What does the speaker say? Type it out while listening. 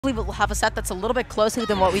We'll have a set that's a little bit closer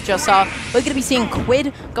than what we just saw. We're going to be seeing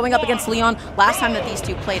Quidd going up against LeoN. Last time that these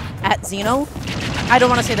two played at Xeno, I don't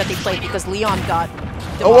want to say that they played because LeoN got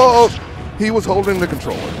demolished. He was holding the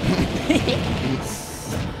controller.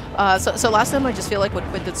 So last time I just feel like what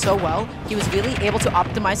Quidd did so well, he was really able to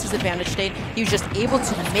optimize his advantage state. He was just able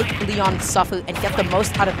to make LeoN suffer and get the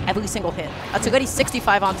most out of every single hit. That's already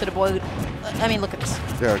 65 onto the board. I mean, look at this.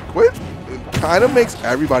 Yeah, Quidd kind of makes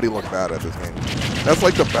everybody look bad at this game. That's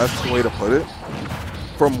like the best way to put it.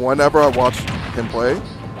 From whenever I watch him play,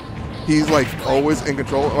 he's like always in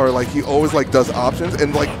control, or like he always like does options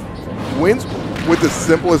and like wins with the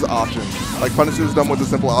simplest option. Like punishes them with the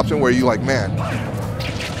simple option where you like, man,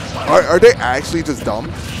 are they actually just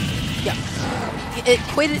dumb? Yeah.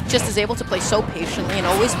 Quidd just is able to play so patiently and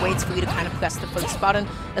always waits for you to kind of press the first button,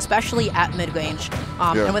 especially at mid-range.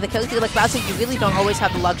 And with a character like Bowser, you really don't always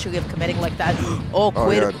have the luxury of committing like that. Oh,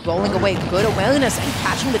 Quidd rolling away. Good awareness and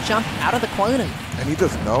catching the jump out of the corner. And he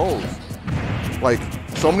just knows. Like,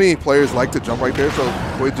 so many players like to jump right there, so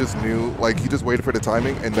Quidd just knew, like, he just waited for the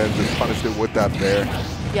timing and then just punished it with that there.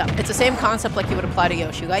 Yeah, it's the same concept like you would apply to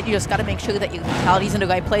Yoshi, right? You just got to make sure that your mentality's in the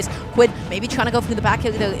right place. Quidd maybe trying to go through the back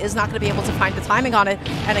here, is not going to be able to find the timing on it.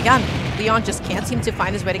 And again, LeoN just can't seem to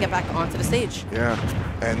find his way to get back onto the stage. Yeah,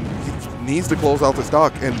 and he needs to close out the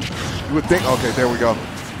stock. And you would think, okay, there we go.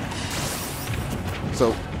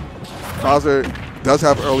 So Bowser does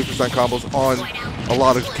have early percent combos on a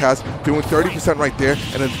lot of cats, doing 30% right there,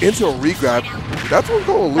 and then into a regrab. That's what we're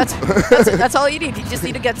going to lose. That's all you need. You just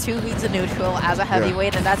need to get 2 reads of neutral as a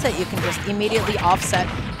heavyweight, and that's it. You can just immediately offset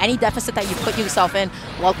any deficit that you put yourself in.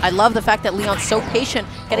 Well, I love the fact that LeoN's so patient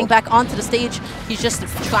getting back onto the stage. He's just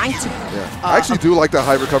trying to... I actually do like that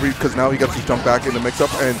high recovery because now he gets to jump back in the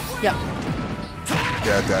mix-up and... Yeah,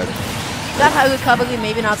 dead. That high recovery,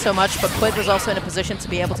 maybe not so much, but Quidd was also in a position to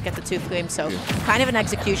be able to get the 2 frames, so kind of an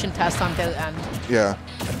execution test on their end. Yeah,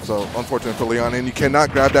 so unfortunate for LeoN, and you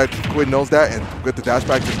cannot grab that. Quidd knows that, and with the dash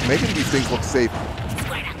back, just making these things look safe.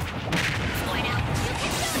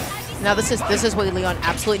 Now this is where LeoN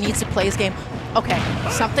absolutely needs to play his game. Okay,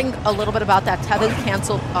 something a little bit about that tether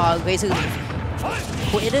cancel laser leaf.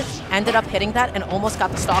 Quidd ended up hitting that and almost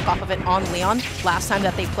got the stock off of it on LeoN last time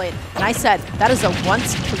that they played. And I said, that is a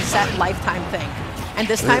once per set lifetime thing. And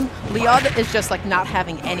this time, LeoN is just like not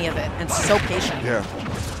having any of it and so patient. Yeah.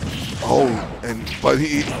 Oh, but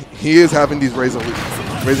he is having these razor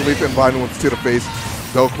leaf environments to the face.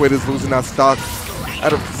 Though Quidd is losing that stock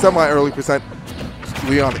at a semi-early percent.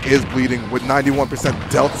 LeoN is bleeding with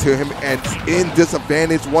 91% dealt to him and in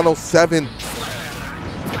disadvantage 107.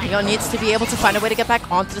 LeoN needs to be able to find a way to get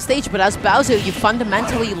back onto the stage, but as Bowser, you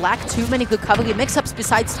fundamentally lack too many recovery mix-ups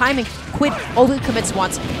besides timing. Quidd overcommits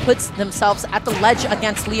once, puts themselves at the ledge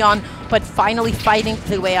against LeoN, but finally fighting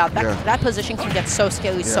their way out. That position can get so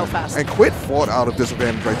scary so fast. And Quidd fought out of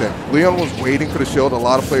disadvantage right there. LeoN was waiting for the shield. A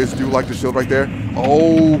lot of players do like the shield right there.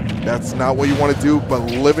 Oh, that's not what you want to do, but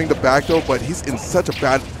living the back though, but he's in such a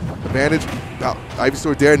bad advantage.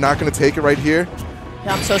 Ivysaur there, not going to take it right here.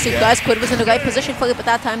 Yeah, I'm so surprised. Quidd was in the right position for it, but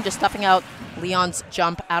that time just stuffing out LeoN's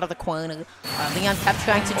jump out of the corner. LeoN kept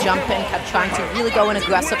trying to jump in, kept trying to really go in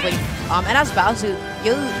aggressively. And as Bowser,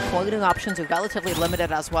 your corner options are relatively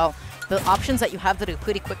limited as well. The options that you have that are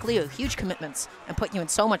pretty quickly are huge commitments and put you in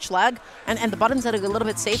so much lag. And the buttons that are a little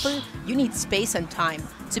bit safer, you need space and time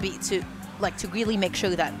to really make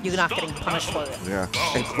sure that you're not getting punished for it. Yeah,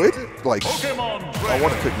 and Quidd, like, I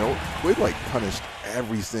want a quick note, Quidd, like, punished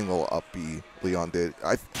every single up B LeoN did.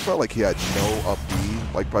 I felt like he had no up B,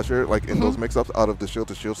 like, pressure, like, in those mix-ups out of the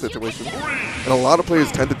shield-to-shield situation. And a lot of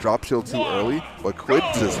players tend to drop shield too early, but Quidd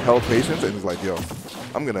just held patience and he's like, yo,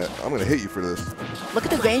 I'm gonna hit you for this. Look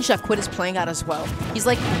at the range that Quidd is playing at as well. He's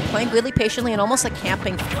like playing really patiently and almost like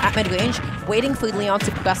camping at mid-range, waiting for LeoN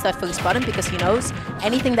to press that first button because he knows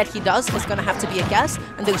anything that he does is going to have to be a guess,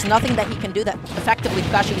 and there's nothing that he can do that effectively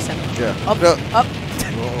pressures him. Yeah. Up.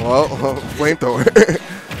 Well, flamethrower.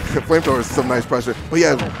 Flamethrower is some nice pressure. But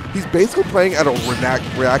yeah, he's basically playing at a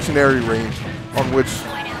reactionary range on which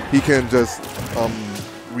he can just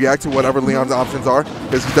react to whatever LeoN's options are,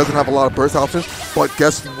 because he doesn't have a lot of burst options. But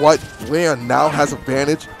guess what? LeoN now has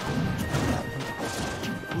advantage.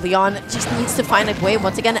 LeoN just needs to find a way,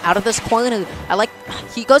 once again, out of this corner.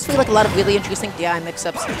 He goes through like a lot of really interesting DI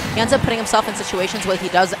mix-ups. He ends up putting himself in situations where he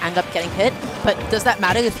does end up getting hit, but does that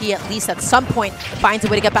matter if he at least at some point finds a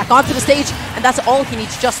way to get back onto the stage, and that's all he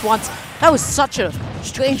needs just once. That was such a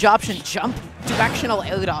strange option. Jump, directional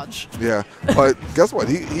air dodge. Yeah, but guess what?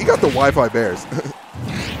 He got the Wi-Fi bears.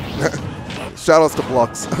 Shoutouts to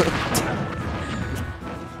Blux.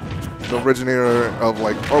 The originator of,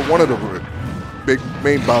 like, or one of the big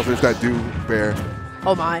main Bowsers that do bear.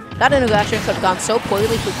 Oh my, that interaction could have gone so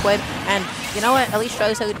poorly for Quidd, and you know what, at least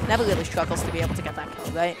Strozo never really struggles to be able to get that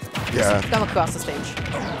kill, right? Yeah. Just come across the stage.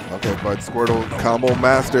 Okay, but Squirtle combo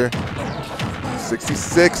master.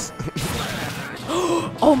 66.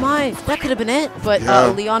 Oh my, that could have been it, but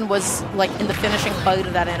Yeah. LeoN was like in the finishing part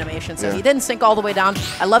of that animation, so Yeah. he didn't sink all the way down.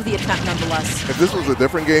 I love the attempt nonetheless. If this was a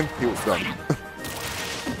different game, he was done.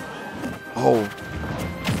 Oh.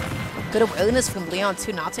 Good awareness from LeoN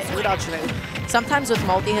too, not to air dodge there. Sometimes with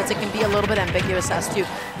multi-hits, it can be a little bit ambiguous as to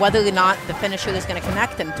whether or not the finisher is going to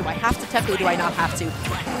connect, and do I have to tech or do I not have to?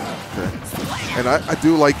 Okay. And I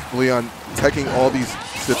do like LeoN teching all these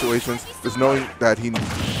situations, just knowing that he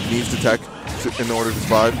needs to tech in order to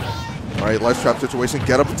survive. All right, ledge trap situation,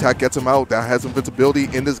 get up attack, gets him out. That has invincibility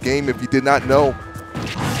in this game if you did not know.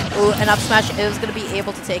 Ooh, an up smash is going to be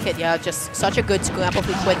able to take it. Yeah, just such a good scramble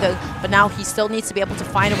for Quidd though. But now he still needs to be able to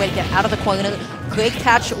find a way to get out of the corner. Great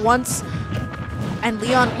catch once. And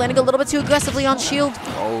LeoN landing a little bit too aggressively on shield.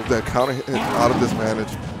 Oh, that counter hit out of this manage.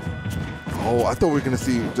 Oh, I thought we were going to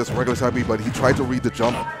see just regular side B, but he tried to read the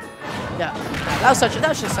jump. Yeah, that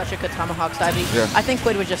was just such a good tomahawk side B. Yeah. I think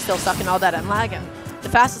Quidd was just still stuck in all that and lagging. The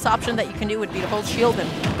fastest option that you can do would be to hold shield, and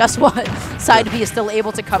guess what? Side B is still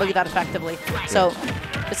able to cover that effectively. So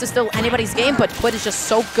this is still anybody's game, but Quidd is just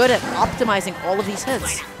so good at optimizing all of these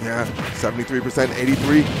hits. Yeah, 73%,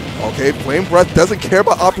 83. Okay, Flame Breath doesn't care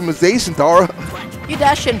about optimization, Dara. You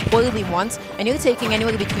dash in poorly once, and you're taking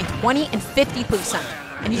anywhere between 20 and 50%.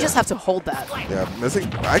 And you just have to hold that. Yeah,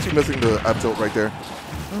 actually missing the up tilt right there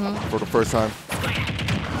for the first time.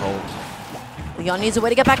 Oh. LeoN needs a way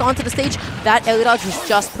to get back onto the stage. That air dodge was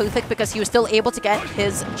just perfect because he was still able to get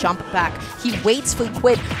his jump back. He waits for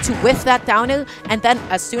Quidd to whiff that down air, and then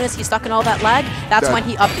as soon as he's stuck in all that lag, that's when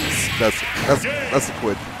he upbeats. That's a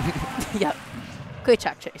Quidd. Yep. Great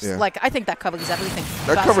check chase. Yeah. Like, I think that covers everything.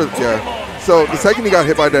 That covers, yeah. So the second he got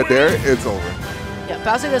hit by that dare, it's over. Yeah,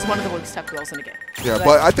 Bowser is one of the worst tech rolls in the game. Yeah, right?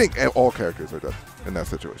 but I think all characters are dead in that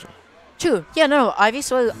situation. True. Yeah, no, Ivy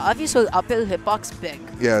saw up air hitbox big.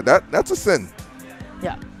 Yeah, that's a sin.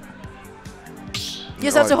 Yeah. You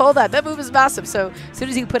just have to hold that. That move is massive. So as soon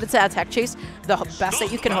as you put it to that tech chase, the best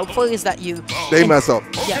that you can hope for is that you... They mess up.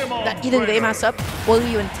 Yeah, that either they mess up or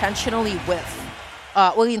you intentionally whiff.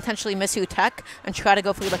 Or you intentionally miss your tech and try to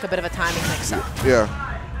go for like a bit of a timing mix-up. Yeah.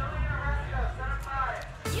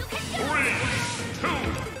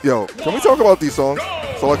 Yo, can we talk about these song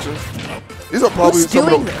selections? These are probably Who's some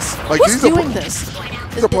doing of the... this? Like, Who's doing this?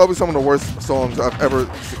 These are probably some of the worst songs I've ever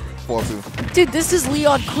fought to. Dude, this is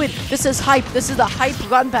LeoN Quidd. This is hype. This is the hype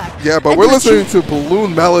run back. Yeah, but and we're listening to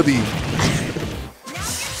Balloon Melody.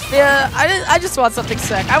 Yeah, I just want something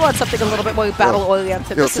sick. I want something a little bit more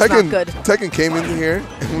battle-oriented. This is not good. Tekken came into here,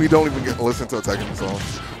 and we don't even get to listen to a Tekken song.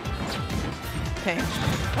 Okay.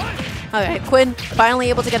 Alright, Quidd finally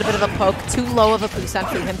able to get a bit of a poke. Too low of a percent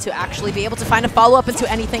for him to actually be able to find a follow-up into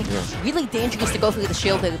anything. Yeah. Really dangerous to go through the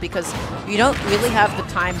shield here because you don't really have the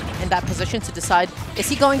time in that position to decide, is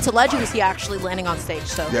he going to ledge or is he actually landing on stage?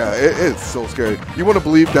 So yeah, it's so scary. You want to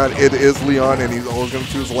believe that it is LeoN and he's always going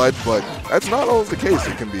to choose ledge, but that's not always the case.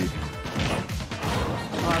 It can be.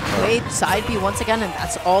 Great side B once again, and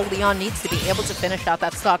that's all LeoN needs to be able to finish out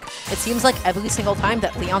that stock. It seems like every single time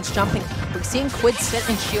that LeoN's jumping, we're seeing Quidd sit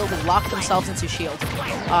in shield and lock themselves into shield.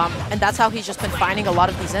 And that's how he's just been finding a lot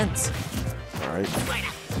of these ends. All right.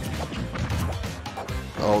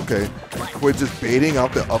 Okay. Quidd just baiting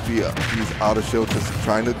out the uppie. He's out of shield, just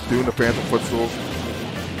trying to do the phantom footstools.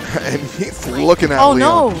 And he's looking at LeoN. Oh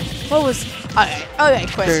no! What was...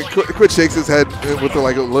 Alright, Quidd. Quidd shakes his head with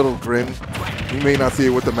like a little grin. You may not see it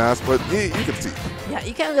with the mask, but you can see. Yeah,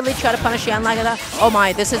 you can't really try to punish Yan like that. Oh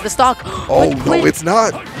my, this is the stock. Oh no, it's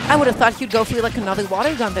not. I would have thought he'd go for like another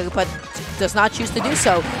water gun there, but does not choose to do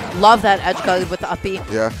so. Love that edge guard with the uppie.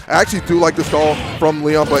 Yeah, I actually do like the stall from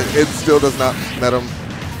LeoN, but it still does not net him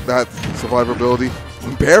that survivability.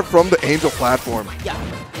 Bear from the Angel platform. Yeah.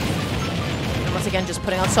 And once again, just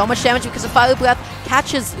putting on so much damage because of Fire Breath.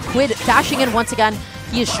 Catches Quidd dashing in once again.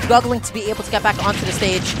 He is struggling to be able to get back onto the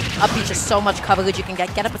stage. Up B, just so much coverage. You can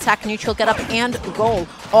get up, attack, neutral, get up, and roll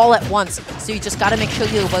all at once. So you just got to make sure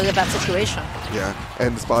you're aware of that situation. Yeah,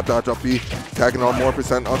 and the spot dodge up B, tagging on more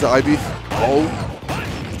percent onto IB. Oh,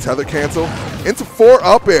 tether cancel into 4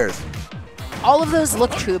 up airs. All of those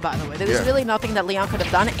look true, by the way. There was really nothing that LeoN could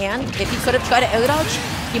have done, and if he could have tried to air dodge,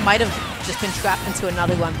 he might have just been trapped into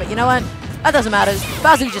another one. But you know what? That doesn't matter.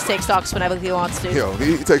 Bowser just takes stocks whenever he wants to. Yo,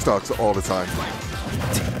 he takes stocks all the time.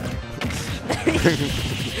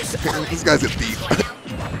 This guy's a thief.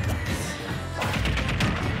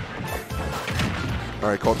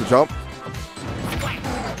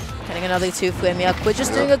 Getting Getting another 2 flame. Yeah, Quidd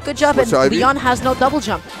just doing a good job, and LeoN has no double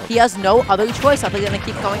jump. He has no other choice other than to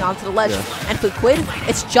keep going onto the ledge. And for Quidd,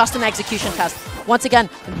 it's just an execution test. Once again,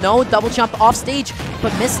 no double jump off stage,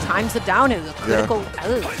 but mistimes the down. It was a critical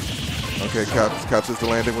error. Okay, catches the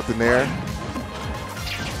landing with the nair.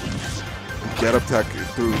 Get up tech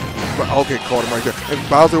through. Okay, caught him right there. And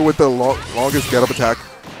Bowser with the longest get up attack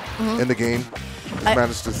in the game.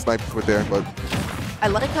 Managed to snipe Quidd there, but I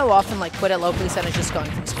like how often like Quidd at low percentage is going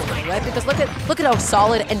for scoring, right? Because look at how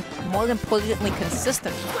solid and more importantly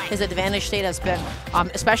consistent his advantage state has been.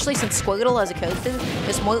 Especially since Squirtle as a character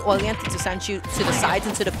is more oriented to send you to the sides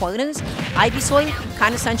and to the corners. Ivysaur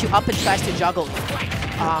kind of sends you up and tries to juggle.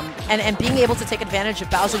 And being able to take advantage of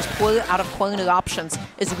Bowser's poor out of corner options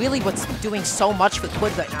is really what's doing so much for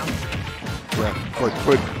Quidd right now. Yeah,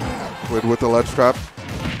 Quidd with the ledge trap.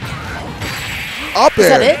 Up there. Is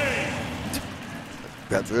that it?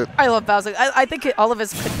 That's it. I love Bowser. I think all of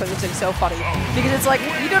his Quidd plays are so funny because it's like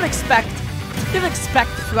you don't expect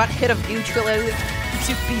throughout hit of neutral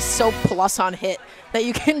to be so plus on hit that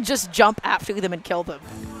you can just jump after them and kill them.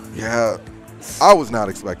 Yeah, I was not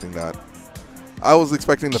expecting that. I was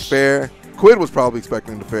expecting the fair. Quidd was probably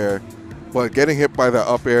expecting the fair, but getting hit by that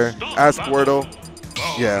up air as Squirtle,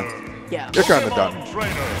 yeah, you're kind of done.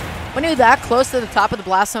 When you're that close to the top of the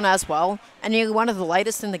blast zone as well, and you're one of the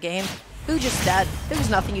lightest in the game, you're just dead. There's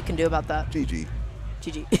nothing you can do about that. GG.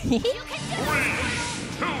 GG. 3,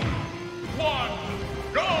 2, 1,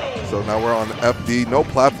 go! So now we're on FD. No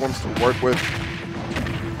platforms to work with.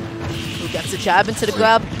 Who gets the jab into the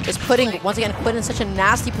grab is putting, once again, Quidd in such a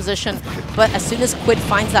nasty position. But as soon as Quidd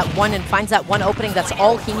finds that one opening, that's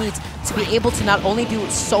all he needs to be able to not only do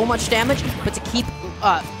so much damage, but to keep,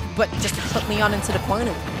 but just to put LeoN into the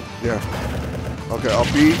corner. Yeah. Okay, up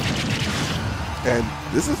B. And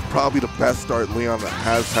this is probably the best start LeoN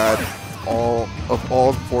has had all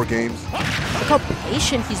 4 games. Look how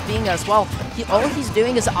patient he's being as well. All he's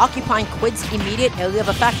doing is occupying Quidd's immediate area of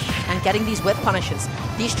effect and getting these whip punishes.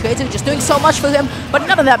 These trades are just doing so much for him, but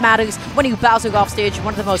none of that matters when you Bowser off stage,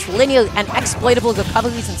 one of the most linear and exploitable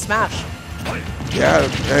recoveries in Smash. Yeah,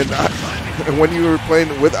 and when you were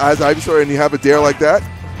playing with Ivysaur and you have a dare like that,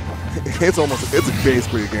 it's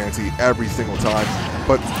basically a guarantee every single time.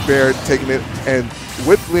 But Bear taking it, and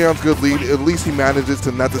with LeoN's good lead, at least he manages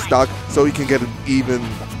to net the stock so he can get an even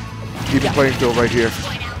playing field right here.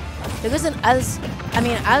 There isn't as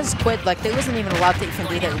Quidd, like there isn't even a lot that you can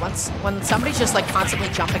do there. When somebody's just like constantly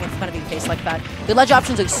jumping in front of your face like that, your ledge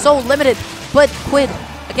options are so limited. But Quidd,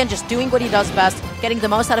 again, just doing what he does best, getting the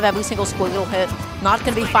most out of every single Squirtle hit. Not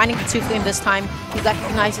going to be finding the 2 flame this time. He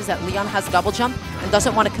recognizes that LeoN has double jump and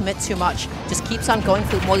doesn't want to commit too much. Just keeps on going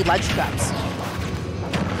through more ledge traps.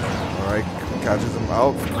 All right, catches him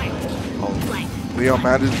out. LeoN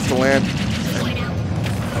manages to land.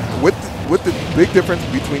 And with the big difference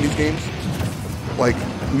between these games, like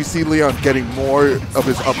we see LeoN getting more of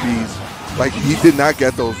his up Bs. Like he did not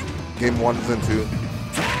get those game 1s and 2.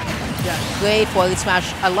 Yeah, great forward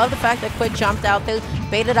smash. I love the fact that Quidd jumped out there,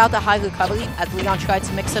 baited out the high recovery as LeoN tried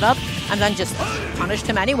to mix it up, and then just punished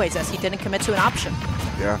him anyways as he didn't commit to an option.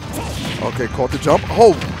 Yeah. Okay, caught the jump.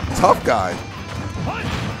 Oh, tough guy.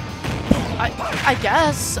 I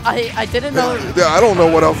guess. I didn't know. Yeah, I don't know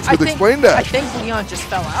what else to explain that. I think LeoN just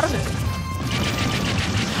fell out of it.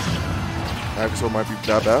 Ivysaur might be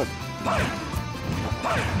that bad.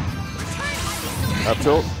 Up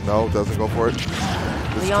tilt? No, doesn't go for it.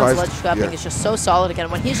 LeoN's ledge trapping is just so solid again.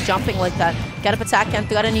 When he's jumping like that, get up attack can't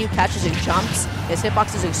threaten you, catches and jumps. His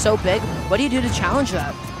hitboxes are so big. What do you do to challenge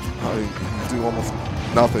that? You do almost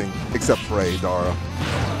nothing except pray, Dara.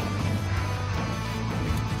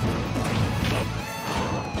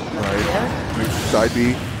 Alright, side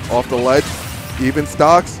B off the ledge, even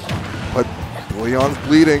stocks, but LeoN's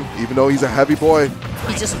bleeding, even though he's a heavy boy.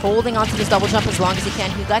 He's just holding onto this double jump as long as he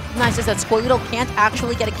can. He recognizes that Squirtle can't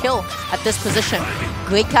actually get a kill at this position.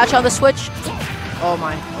 Great catch on the switch. Oh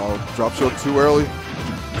my. Oh, drop shield too early.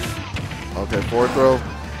 Okay, forward throw.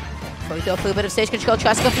 Forward throw for a bit of stage control.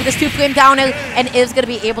 Tries to go through this 2 flame downer and is going to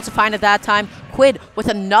be able to find it that time. Quidd with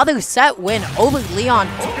another set win over LeoN.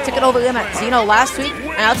 Took it over him at Xeno last week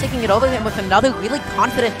and now taking it over him with another really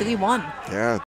confident 3-1. Yeah.